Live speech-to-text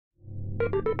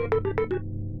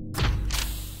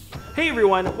Hey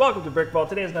everyone, welcome to BrickVault.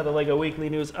 Today is another LEGO Weekly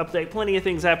News Update. Plenty of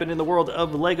things happened in the world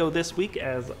of LEGO this week.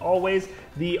 As always,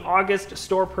 the August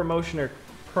store promotioner,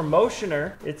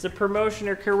 it's a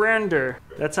promotioner calendar.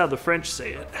 That's how the French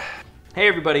say it. Hey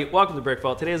everybody, welcome to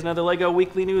BrickVault. Today is another LEGO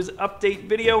Weekly News Update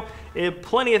video.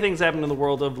 Plenty of things happened in the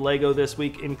world of LEGO this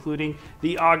week, including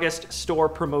the August store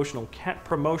promotional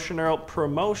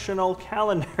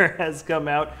calendar has come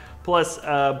out, plus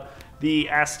the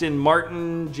Aston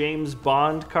Martin James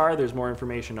Bond car. There's more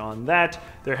information on that.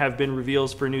 There have been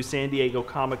reveals for new San Diego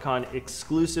Comic-Con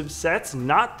exclusive sets,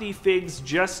 not the figs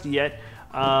just yet.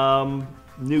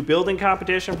 New building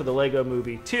competition for the LEGO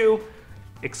Movie 2.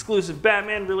 Exclusive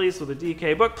Batman release with a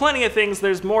DK book. Plenty of things.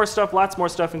 There's more stuff, lots more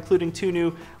stuff, including 2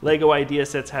 new LEGO idea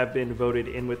sets have been voted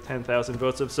in with 10,000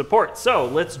 votes of support. So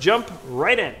let's jump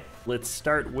right in. Let's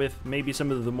start with maybe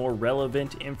some of the more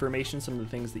relevant information, some of the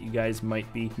things that you guys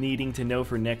might be needing to know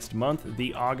for next month.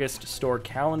 The August store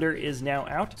calendar is now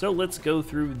out, so let's go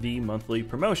through the monthly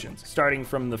promotions. Starting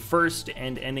from the 1st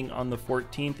and ending on the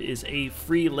 14th is a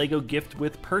free LEGO gift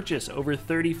with purchase over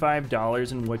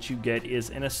 $35, and what you get is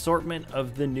an assortment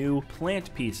of the new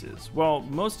plant pieces. Well,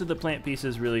 most of the plant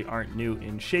pieces really aren't new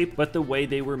in shape, but the way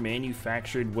they were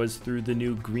manufactured was through the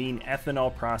new green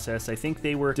ethanol process. I think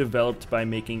they were developed by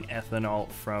making ethanol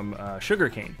from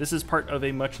sugarcane. This is part of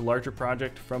a much larger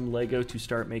project from LEGO to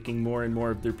start making more and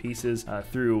more of their pieces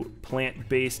through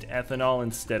plant-based ethanol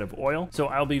instead of oil. So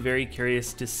I'll be very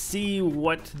curious to see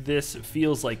what this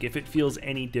feels like, if it feels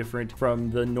any different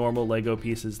from the normal LEGO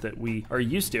pieces that we are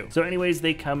used to. So anyways,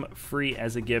 they come free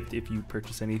as a gift if you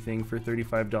purchase anything for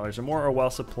 $35 or more, or while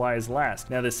supplies last.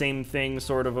 Now the same thing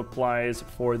sort of applies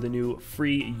for the new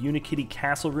free Unikitty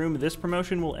Castle Room. This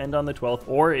promotion will end on the 12th,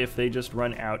 or if they just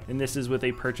run out, and this is with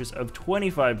a purchase of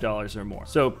 $25 or more.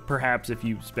 So perhaps if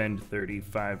you spend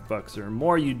 $35 or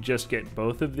more, you just get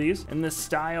both of these. And the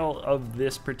style of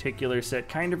this particular set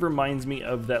kind of reminds me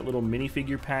of that little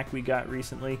minifigure pack we got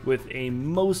recently, with a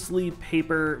mostly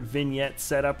paper vignette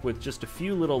setup with just a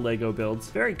few little LEGO builds.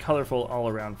 Very colorful all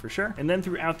around for sure. And then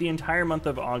throughout the entire month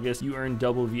of August, you earn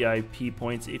double VIP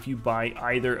points if you buy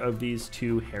either of these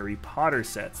 2 Harry Potter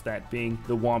sets, that being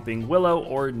the Whomping Willow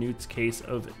or Newt's Case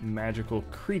of Magical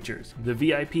Creatures. The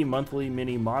VIP monthly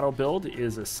mini model build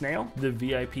is a snail. The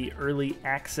VIP early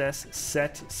access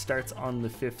set starts on the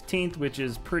 15th, which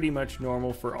is pretty much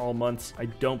normal for all months. I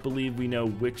don't believe we know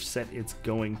which set it's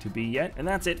going to be yet. And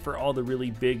that's it for all the really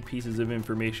big pieces of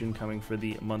information coming for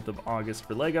the month of August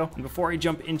for LEGO. And before I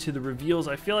jump into the reveals,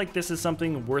 I feel like this is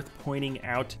something worth pointing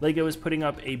out. LEGO is putting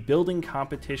up a building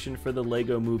competition for the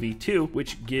LEGO Movie 2,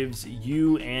 which gives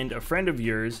you and a friend of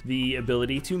yours the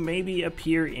ability to maybe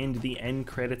appear in the end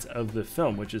credits of the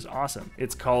film, which is awesome.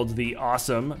 It's called the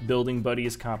Awesome Building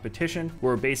Buddies Competition,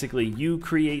 where basically you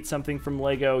create something from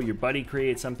LEGO, your buddy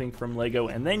creates something from LEGO,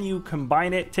 and then you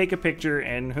combine it, take a picture,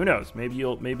 and who knows, maybe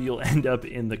you'll end up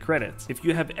in the credits. If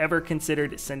you have ever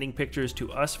considered sending pictures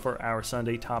to us for our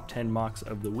Sunday Top 10 Mocks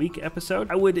of the Week episode,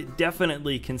 I would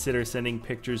definitely consider sending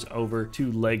pictures over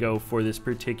to LEGO for this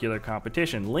particular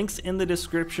competition. Links in the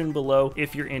description below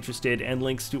if you're interested, and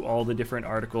links to all the different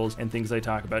articles and things I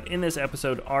talk about in this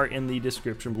episode are in the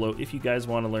description below if you guys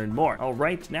want to learn more.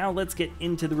 Alright, now let's get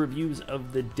into the reviews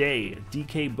of the day.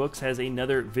 DK Books has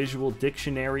another visual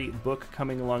dictionary book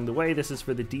coming along the way. This is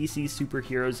for the DC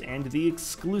superheroes, and the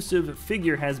exclusive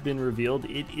figure has been revealed.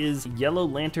 It is Yellow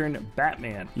Lantern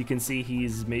Batman. You can see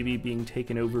he's maybe being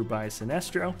taken over by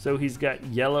Sinestro, so he's got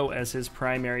yellow as his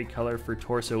primary color for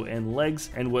torso and legs,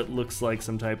 and what looks like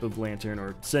some type of lantern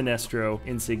or Sinestro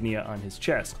insignia on his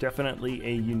chest. Definitely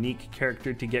a unique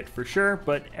character to get for sure,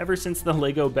 but ever since the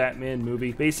LEGO Batman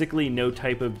movie, basically no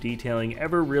type of detailing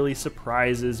ever really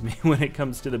surprises me when it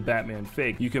comes to the Batman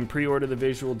fig. You can pre-order the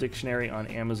visual dictionary on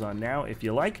Amazon now if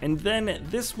you like. And then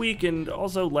this week, and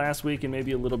also last week and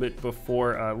maybe a little bit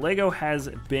before, LEGO has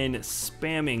been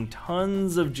spamming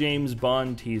tons of James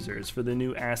Bond teasers for the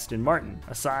new Aston Martin.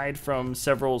 Aside from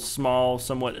several small,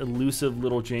 somewhat elusive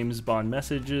little James Bond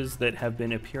messages that have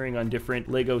been appearing on different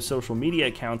LEGO social media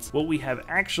accounts, what we have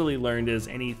actually learned is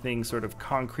anything sort of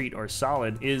concrete or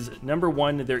solid is, number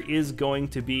one, there is going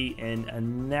to be an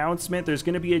announcement. There's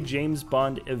going to be a James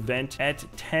Bond event at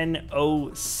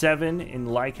 10:07 in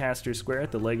Leicester Square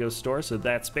at the LEGO store. So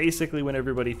that's basically when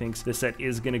everybody thinks the set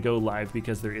is going to go live,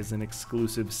 because there is an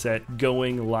exclusive set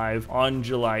going live on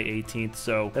July 18th.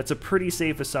 So that's a pretty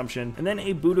safe assumption. And then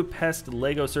a Budapest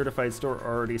LEGO certified store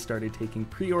already started taking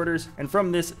pre-orders. And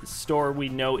from this store, we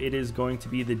know it is going to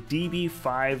be the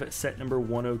DB5 set number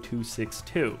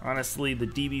 10262. Honestly, honestly,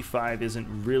 the DB5 isn't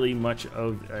really much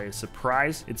of a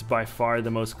surprise. It's by far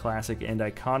the most classic and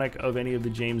iconic of any of the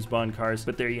James Bond cars,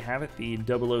 but there you have it. The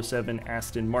 007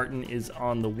 Aston Martin is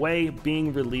on the way,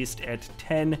 being released at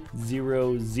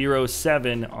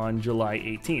 10/007 on July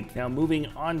 18th. Now moving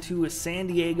on to San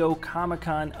Diego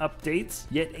Comic-Con updates,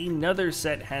 yet another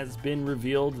set has been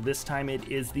revealed. This time it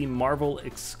is the Marvel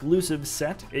exclusive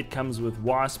set. It comes with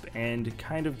Wasp and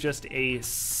kind of just a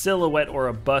silhouette or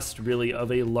a bust really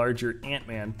of a larger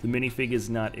Ant-Man. The minifig is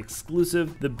not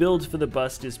exclusive. The build for the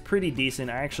bust is pretty decent.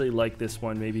 I actually like this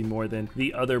one maybe more than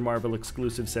the other Marvel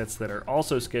exclusive sets that are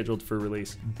also scheduled for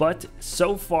release. But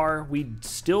so far we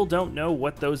still don't know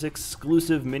what those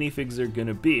exclusive minifigs are going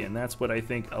to be, and that's what I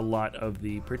think a lot of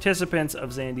the participants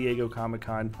of San Diego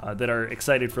Comic-Con that are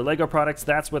excited for LEGO products,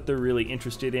 that's what they're really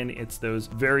interested in. It's those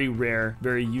very rare,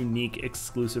 very unique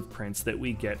exclusive prints that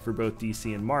we get for both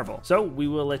DC and Marvel. So we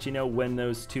will let you know when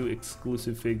those two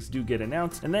exclusive figs do get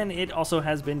announced. And then it also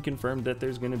has been confirmed that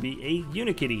there's going to be a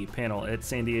Unikitty panel at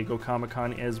San Diego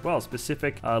Comic-Con as well.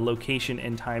 Specific location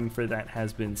and time for that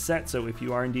has been set. So if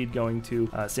you are indeed going to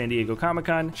San Diego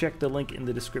Comic-Con, check the link in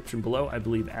the description below. I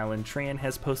believe Alan Tran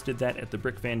has posted that at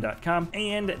thebrickfan.com.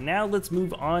 And now let's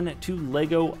move on to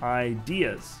LEGO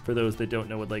Ideas. For those that don't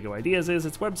know what LEGO Ideas is,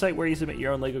 it's a website where you submit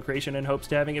your own LEGO creation in hopes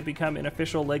to having it become an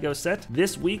official LEGO set.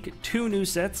 This week, 2 new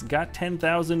sets got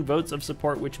 10,000 votes of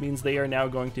support, which means they are now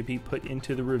going to be put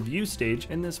into the review stage.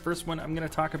 And this first one I'm going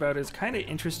to talk about is kind of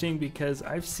interesting because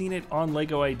I've seen it on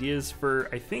LEGO Ideas for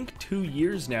I think 2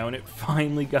 years now, and it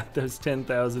finally got those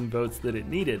 10,000 votes that it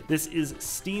needed. This is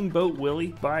Steamboat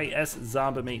Willie by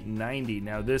SZombimate90.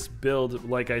 Now this build,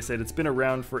 like I said, it's been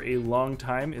around for a long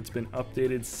time. It's been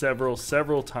updated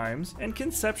several times, and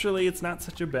conceptually it's not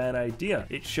such a bad idea.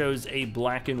 It shows a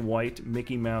black and white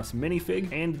Mickey Mouse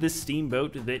minifig and the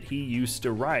steamboat that he used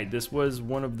to ride. This was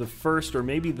one of the first, or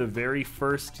maybe the very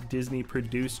first, Disney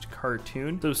produced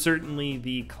cartoon, so certainly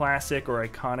the classic or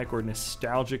iconic or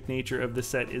nostalgic nature of the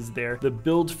set is there. The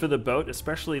build for the boat,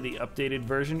 especially the updated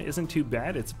version, isn't too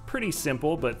bad. It's pretty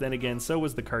simple, but then again, so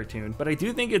was the cartoon. But I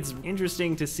do think it's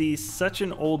interesting to see such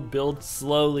an old build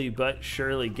slowly but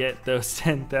surely get those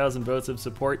 10,000 votes of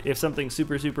support. If something's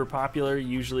super popular,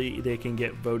 usually they can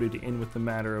get voted in with a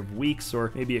matter of weeks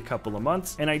or maybe a couple of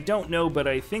months. And I don't know, but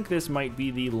I think this might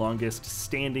be the longest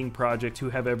standing project to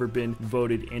have ever been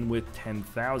voted in with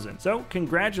 10,000. So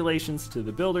congratulations to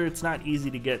the builder. It's not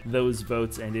easy to get those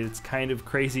votes, and it's kind of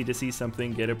crazy to see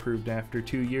something get approved after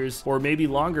 2 years or maybe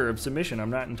longer of submission. I'm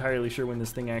not entirely sure when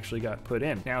this thing actually got put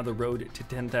in. Now the road to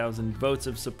 10,000 votes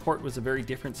of support was a very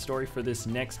different story for this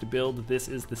next build. This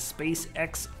is the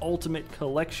SpaceX Ultimate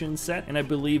Collection set, and I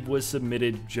believe was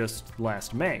submitted just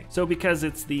last May. So because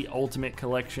it's the Ultimate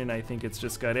Collection, I think it's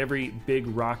just got every big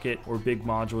rocket or big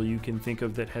module you can think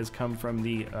of that has come from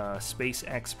the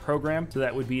SpaceX program. So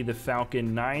that would be the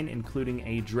Falcon 9, including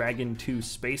a Dragon 2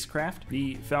 spacecraft,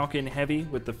 the Falcon Heavy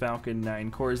with the Falcon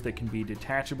 9 cores that can be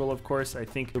detachable, of course. I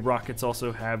think the rockets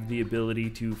also have the ability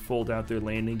to fold out their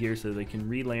landing gear so they can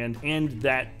re-land, and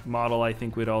that model I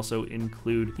think would also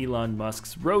include Elon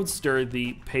Musk's Roadster,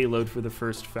 the payload for the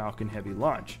first Falcon Heavy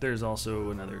launch. There's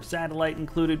also another satellite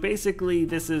included. Basically,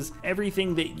 this is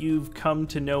everything that you've come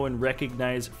to know and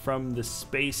recognize from the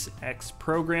SpaceX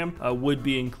program would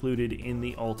be included in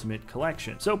the Ultimate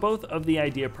Collection. So both of the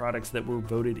idea products that were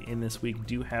voted in this week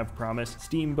do have promise.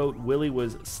 Steamboat Willie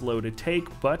was slow to take,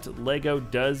 but LEGO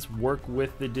does work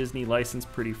with the Disney license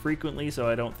pretty frequently, so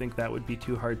I don't think that would be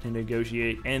too hard to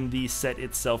negotiate. And the set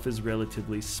itself is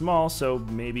relatively small, so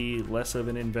maybe less of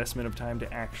an investment of time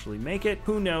to actually make it.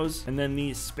 Who knows? And then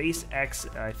the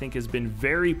SpaceX, I think, has been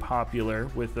very popular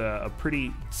with a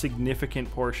pretty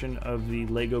significant portion of the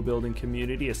LEGO building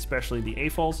community, especially the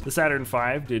AFOLs. The Saturn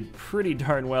V did pretty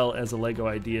darn well as a LEGO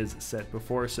Ideas set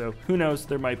before, so who knows?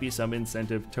 There might be some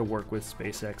incentive to work with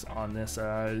SpaceX on this.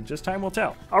 Just time will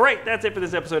tell. All right, that's it for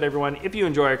this episode, everyone. If you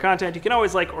enjoy our content, you can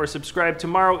always like or subscribe.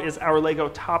 Tomorrow is our LEGO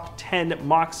Top 10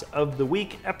 Mocks of the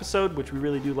Week episode, which we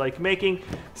really do like making.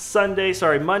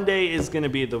 Monday is going to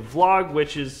be the vlog,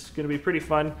 which is going to be pretty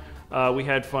fun. We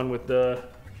had fun with the...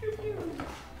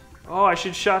 Oh, I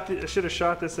should have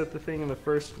shot this at the thing in the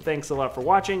first. Thanks a lot for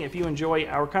watching. If you enjoy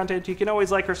our content, you can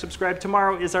always like or subscribe.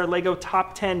 Tomorrow is our LEGO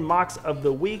Top 10 Mocks of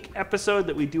the Week episode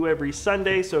that we do every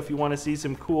Sunday. So if you want to see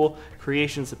some cool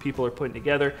creations that people are putting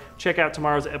together, check out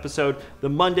tomorrow's episode. The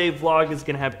Monday vlog is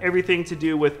going to have everything to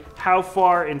do with how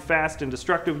far and fast and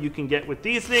destructive you can get with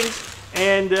these things.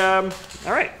 And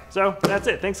all right, so that's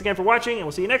it. Thanks again for watching, and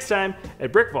we'll see you next time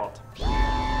at BrickVault.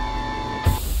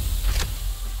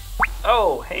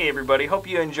 Oh, hey everybody, hope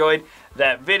you enjoyed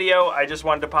that video. I just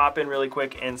wanted to pop in really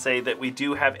quick and say that we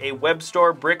do have a web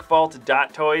store,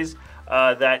 BrickVault.toys,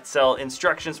 that sell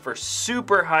instructions for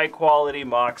super high quality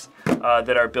MOCs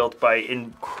that are built by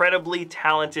incredibly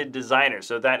talented designers.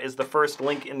 So that is the first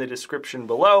link in the description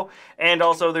below. And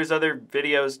also there's other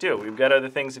videos too. We've got other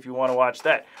things if you want to watch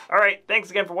that. All right, thanks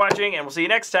again for watching, and we'll see you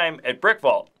next time at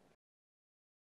BrickVault.